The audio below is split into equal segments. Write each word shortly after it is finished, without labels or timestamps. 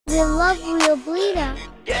We love Truebleeda.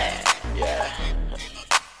 Yeah.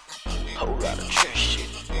 Whole lot of trash shit.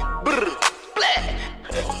 Brr, blah.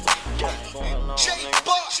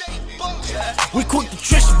 We quick to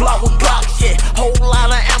trash block with Glocks, yeah. Whole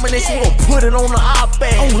lot of ammunition, we gon' put it on the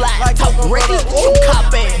op-ed. On live, talk ready, some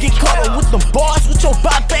cop ass. Get caught up with them bars, with your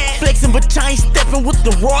bop ass. Flexing but I ain't stepping with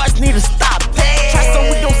the rods, need to stop that. Try some,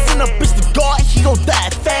 we gon' send a bitch to guard, he gon' die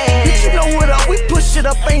fast. Bitch, you know what up, we push it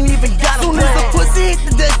up, ain't even got a plan. Soon as the pussy hit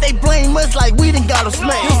the dust, they blame us like we done got a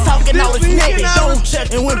smash. He talking all his neck, they don't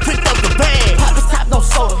check, and when picked up the bag. Pockets top, no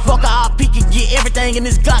soda, fuck a IP can get everything in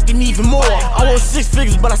this Glock and even more. I want 6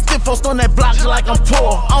 figures, but I still post on that block like I'm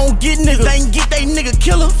poor. I don't get niggas, they ain't get they nigga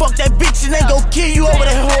killer. Fuck that bitch and they gon' kill you over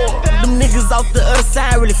that whore. Them niggas off the other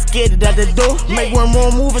side really scared at the door. Make one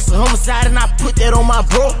more move, it's a homicide and I put that on my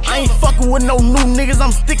bro. I ain't fucking with no new niggas,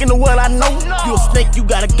 I'm sticking to what I know. You a snake, you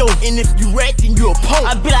gotta go, and if you rat, then you a punk.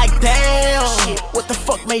 I be like, damn, shit, what the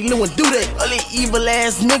fuck made Lil do that? Ugly evil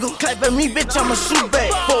ass nigga, clap at me, bitch, I'ma shoot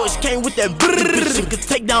back. Forge came with that brrrr, bitch, you could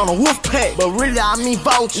take down a wolf pack. But really, I mean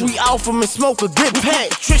Vultures, we off them and smoke a good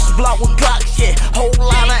pack. Trish block with Glocks, yeah, whole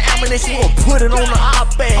lot of ammunition, we gon' put it on the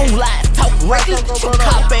op-ed. On live, talk ready, some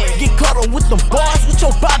cop ass. Get caught up with them bars, with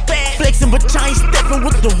your bop ass. Flexing but I ain't stepping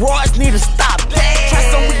with the rods, need to stop that. Try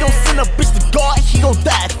some, we gon' send a bitch to guard, he gon'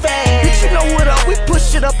 die fast. Bitch, you know what up, we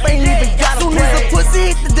push it up, ain't even got a plan. Soon as the pussy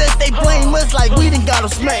hit the dust, they blame us like we done got a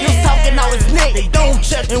smash. He talking all his neck, they don't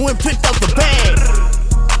check, and when picked up the bag.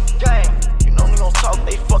 Gang, you know we gon' talk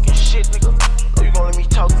they fucking shit, nigga. Know you gon' let me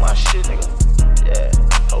talk my shit, nigga. Yeah,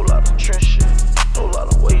 whole lot of trench shit, whole lot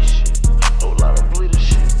of waste shit, whole lot of bleeder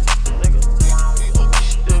shit, nigga. We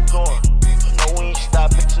still going, no we ain't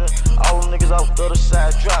stopping till all them niggas off the other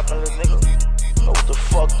side dropping, little nigga. Know what the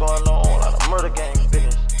fuck going on, lot of murder gang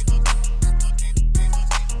business.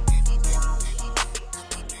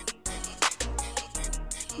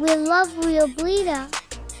 We love Truebleeda.